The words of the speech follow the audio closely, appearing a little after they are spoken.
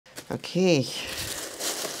Okay.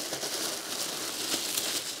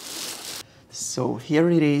 So here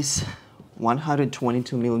it is,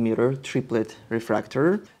 122mm triplet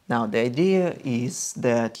refractor. Now the idea is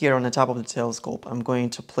that here on the top of the telescope I'm going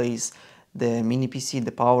to place the mini PC,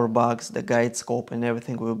 the power box, the guide scope, and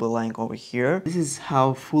everything will be lying over here. This is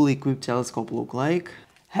how fully equipped telescope look like.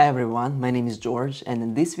 Hi everyone, my name is George, and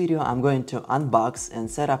in this video I'm going to unbox and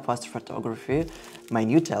set up astrophotography, my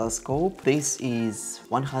new telescope. This is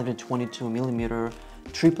 122mm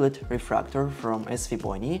triplet refractor from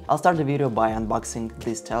USBhub. I'll start the video by unboxing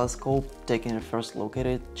this telescope, taking a first look at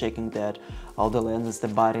it, checking that all the lenses, the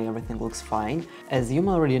body, everything looks fine. As you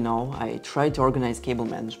already know, I tried to organize cable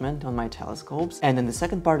management on my telescopes, and in the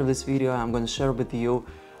second part of this video I'm going to share with you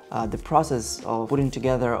the process of putting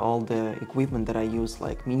together all the equipment that I use,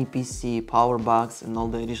 like mini PC, power box, and all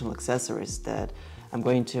the additional accessories that I'm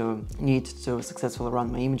going to need to successfully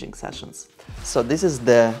run my imaging sessions. So this is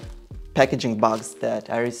the packaging box that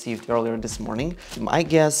I received earlier this morning. I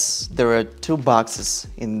guess there are two boxes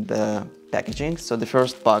in the packaging. So the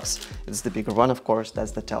first box is the bigger one, of course,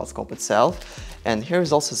 that's the telescope itself. And here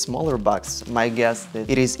is also a smaller box. My guess that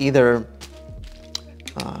it is either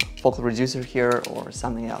focal reducer here or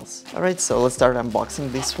something else. All right, so let's start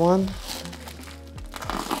unboxing this one.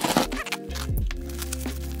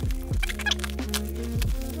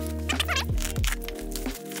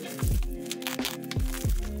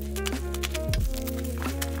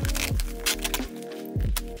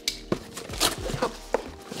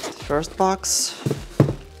 First box.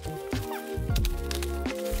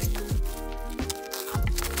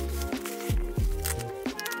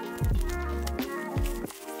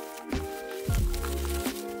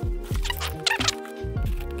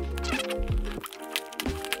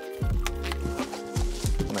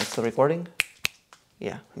 Am I still recording?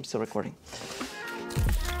 Yeah, I'm still recording.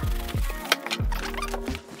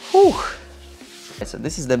 Whew. So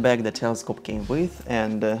this is the bag the telescope came with,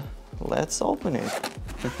 and let's open it.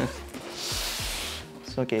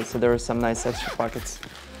 So, okay, so there are some nice extra pockets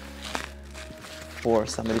for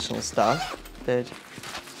some additional stuff that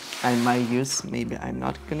I might use. Maybe I'm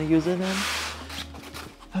not gonna use it then.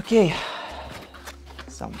 Okay,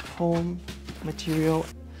 some foam material.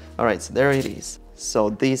 All right, so there it is.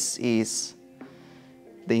 So this is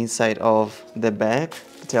the inside of the bag.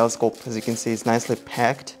 The telescope, as you can see, is nicely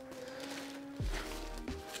packed.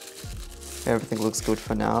 Everything looks good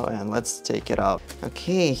for now, and let's take it out.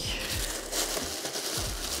 Okay.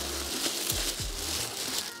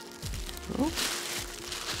 Oh,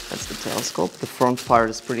 that's the telescope. The front part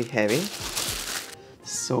is pretty heavy.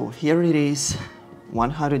 So here it is,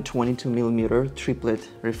 122mm triplet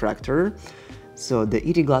refractor. So the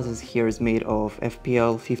ET glasses here is made of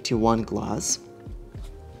FPL 51 glass.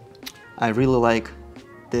 I really like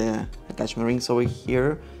the attachment rings over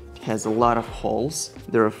here. Has a lot of holes.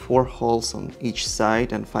 There are 4 holes on each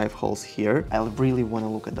side and 5 holes here. I really want to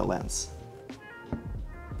look at the lens.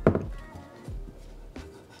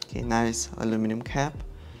 Okay, nice aluminum cap.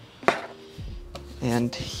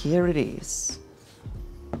 And here it is.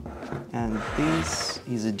 And this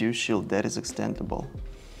is a dew shield that is extendable.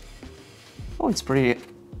 Oh, it's pretty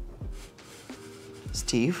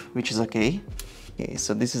stiff, which is okay. Okay,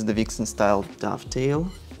 so this is the Vixen style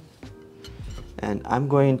dovetail. And I'm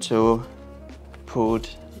going to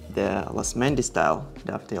put the Lasmendi style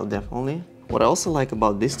dovetail definitely. What I also like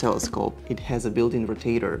about this telescope, it has a built-in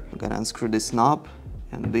rotator. I'm gonna unscrew this knob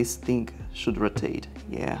and this thing should rotate.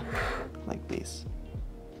 Yeah, like this.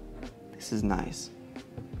 This is nice.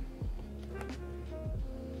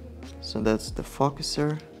 So that's the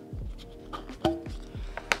focuser.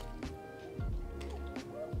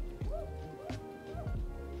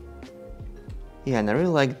 Yeah, and I really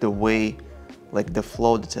like the way the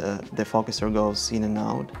flow that the focuser goes in and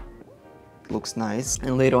out. It looks nice.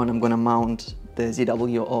 And later on I'm gonna mount the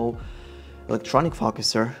ZWO electronic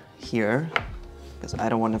focuser here because I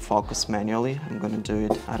don't want to focus manually. I'm gonna do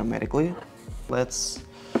it automatically. Let's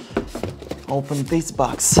open this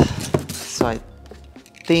box. So I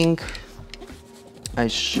think I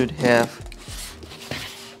should have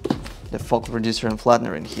the focal reducer and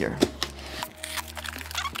flattener in here.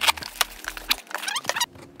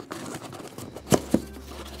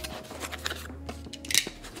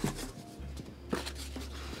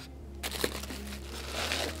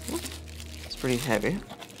 Pretty heavy,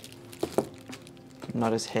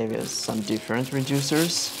 not as heavy as some different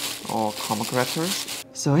reducers or coma correctors.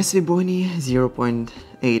 So USBhub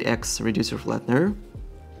 0.8x reducer flattener.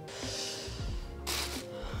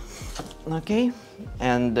 Okay,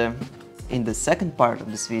 and in the second part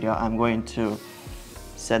of this video I'm going to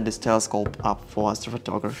set this telescope up for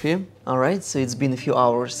astrophotography. Alright, so it's been a few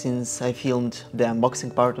hours since I filmed the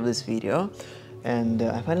unboxing part of this video, and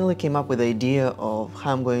I finally came up with the idea of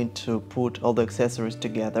how I'm going to put all the accessories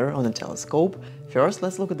together on the telescope. First,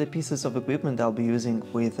 let's look at the pieces of equipment I'll be using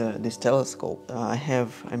with this telescope. I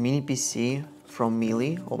have a mini PC from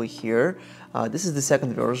Mili over here. This is the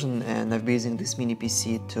second version, and I've been using this mini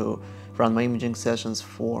PC to run my imaging sessions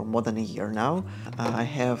for more than a year now. I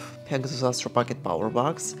have Pegasus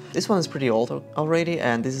Powerbox. This one is pretty old already,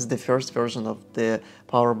 and this is the first version of the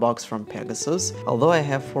Powerbox from Pegasus. Although I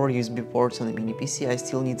have 4 USB ports on the mini PC, I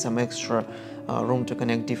still need some extra room to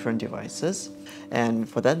connect different devices. And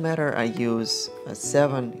for that matter, I use a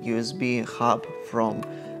 7 USB hub from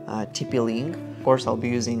TP-Link. Of course, I'll be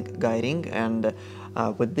using guiding, and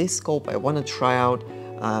with this scope I want to try out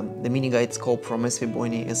the mini guide scope from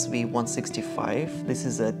SVBONY SV165. This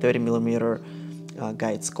is a 30mm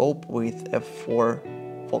guide scope with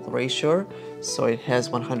f4 focal ratio, so it has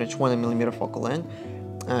 120mm focal length.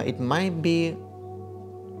 It might be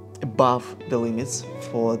above the limits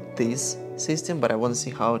for this system, but I want to see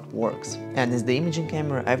how it works. And as the imaging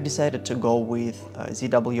camera, I've decided to go with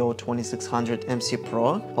ZWO2600 MC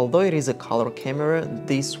Pro. Although it is a color camera,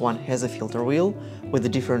 this one has a filter wheel with the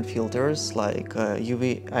different filters like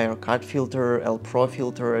UV IR cut filter, L Pro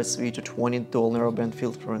filter, SV220 dual narrowband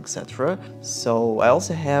filter, etc. So I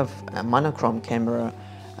also have a monochrome camera,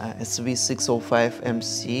 SV605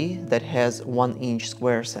 MC, that has 1-inch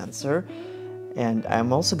square sensor. And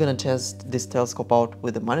I'm also gonna test this telescope out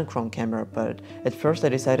with a monochrome camera, but at first I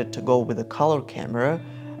decided to go with a color camera.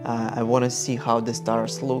 I want to see how the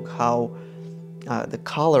stars look, how the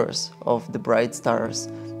colors of the bright stars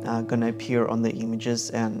are gonna appear on the images,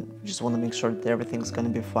 and just want to make sure that everything's gonna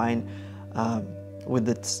be fine with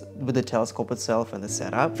the telescope itself and the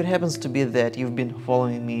setup. If it happens to be that you've been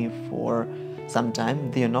following me for some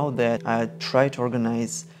time, you know that I try to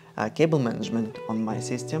organize cable management on my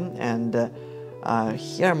system, and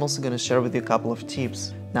here I'm also going to share with you a couple of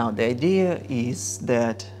tips. Now, the idea is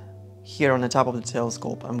that here on the top of the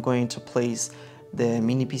telescope I'm going to place the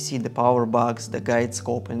mini PC, the power box, the guide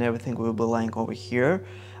scope, and everything will be lying over here.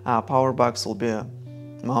 Power box will be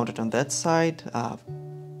mounted on that side,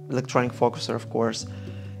 electronic focuser of course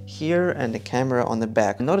here, and the camera on the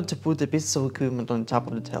back. In order to put the pieces of equipment on top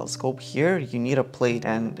of the telescope here, you need a plate,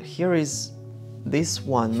 and here is this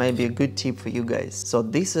one might be a good tip for you guys. So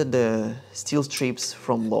these are the steel strips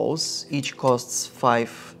from Lowe's. Each costs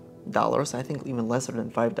 $5, I think even lesser than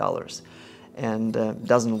 $5, and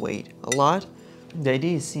doesn't weigh a lot. The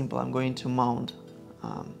idea is simple. I'm going to mount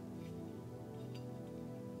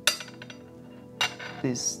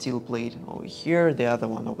this steel plate over here, the other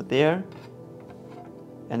one over there,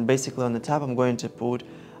 and basically on the top I'm going to put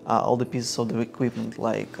all the pieces of the equipment.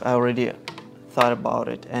 Like, I already thought about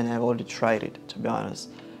it and I've already tried it, to be honest.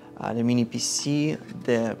 The mini PC,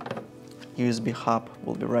 the USBhub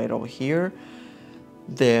will be right over here.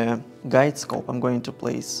 The guide scope I'm going to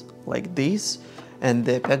place like this, and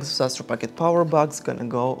the Pegasus Powerbox gonna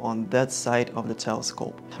go on that side of the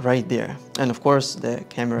telescope, right there. And of course the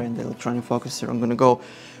camera and the electronic focuser are gonna go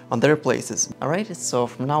on their places. Alright, so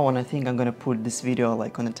from now on I think I'm gonna put this video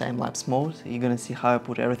like on a time-lapse mode. You're gonna see how I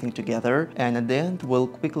put everything together, and at the end we'll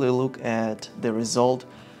quickly look at the result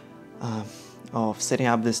of setting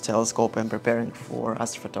up this telescope and preparing for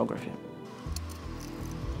astrophotography.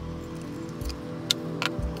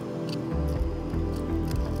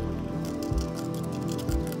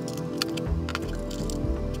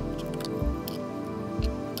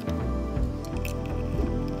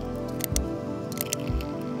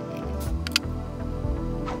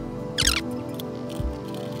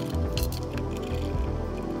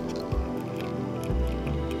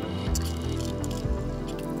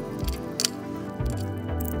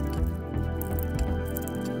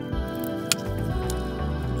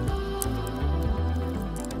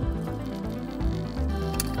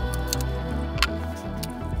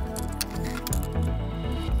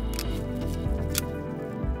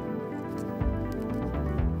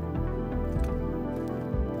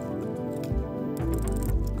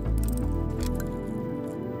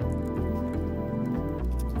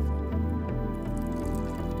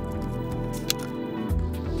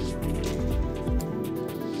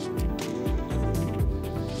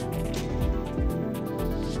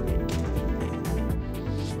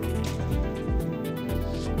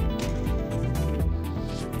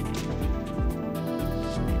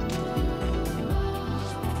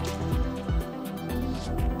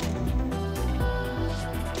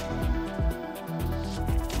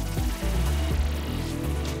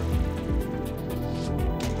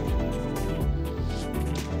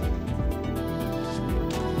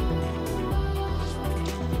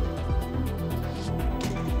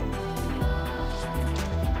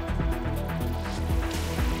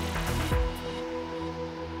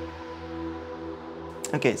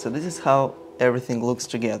 Okay, so this is how everything looks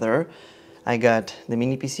together. I got the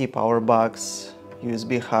mini PC Powerbox,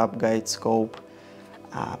 USBhub, guide scope,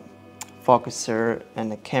 focuser,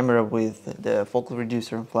 and a camera with the focal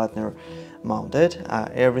reducer and flattener mounted.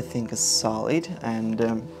 Everything is solid, and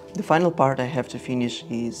the final part I have to finish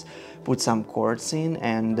is put some cords in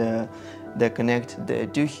and connect the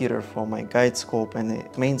dew heater for my guide scope and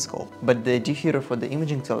the main scope. But the dew heater for the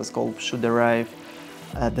imaging telescope should arrive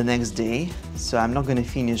the next day, so I'm not gonna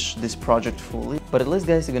finish this project fully, but at least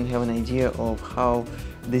guys are gonna have an idea of how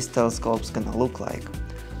this telescope's gonna look like.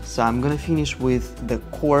 So I'm gonna finish with the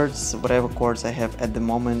cords, whatever cords I have at the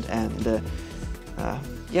moment, and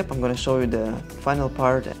yep, I'm gonna show you the final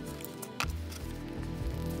part.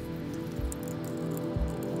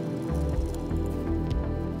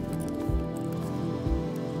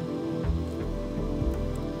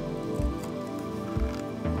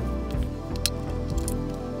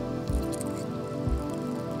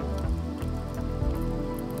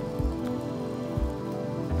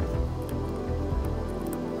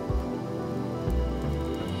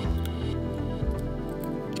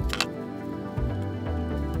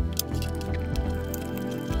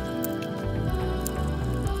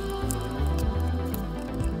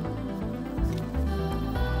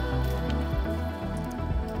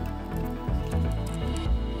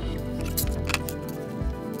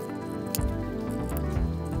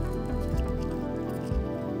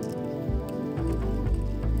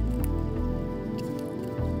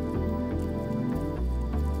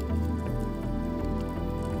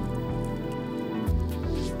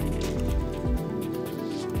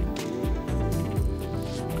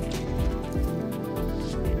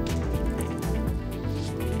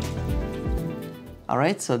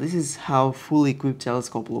 Alright, so this is how fully equipped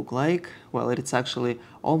telescope look like. Well, it's actually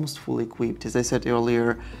almost fully equipped. As I said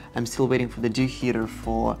earlier, I'm still waiting for the dew heater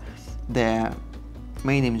for the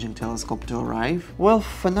main imaging telescope to arrive. Well,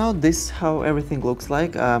 for now, this is how everything looks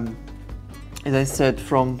like. As I said,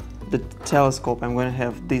 from the telescope, I'm going to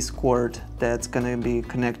have this cord that's going to be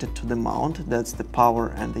connected to the mount. That's the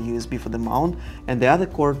power and the USB for the mount. And the other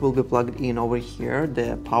cord will be plugged in over here,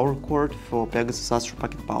 the power cord for Pegasus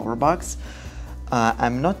Astrophotography Powerbox.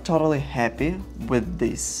 I'm not totally happy with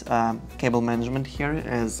this cable management here,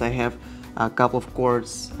 as I have a couple of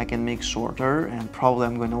cords I can make shorter, and probably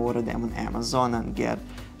I'm going to order them on Amazon and get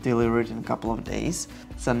delivered in a couple of days.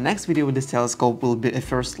 So next video with this telescope will be a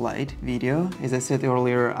first light video. As I said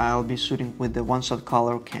earlier, I'll be shooting with the one-shot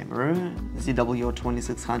color camera,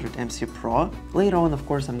 ZW2600 MC Pro. Later on, of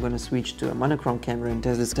course, I'm going to switch to a monochrome camera and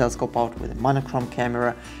test this telescope out with a monochrome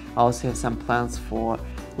camera. I also have some plans for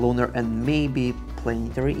lunar and maybe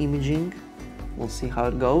planetary imaging. We'll see how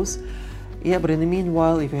it goes. Yeah, but in the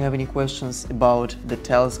meanwhile, if you have any questions about the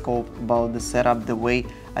telescope, about the setup, the way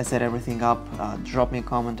I set everything up, drop me a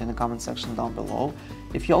comment in the comment section down below.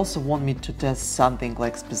 If you also want me to test something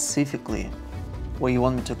like specifically, or you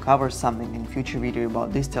want me to cover something in future video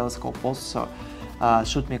about this telescope, also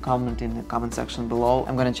shoot me a comment in the comment section below.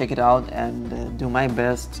 I'm gonna check it out and do my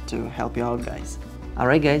best to help you out, guys.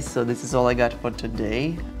 Alright guys, so this is all I got for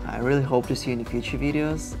today. I really hope to see you in the future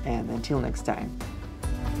videos, and until next time.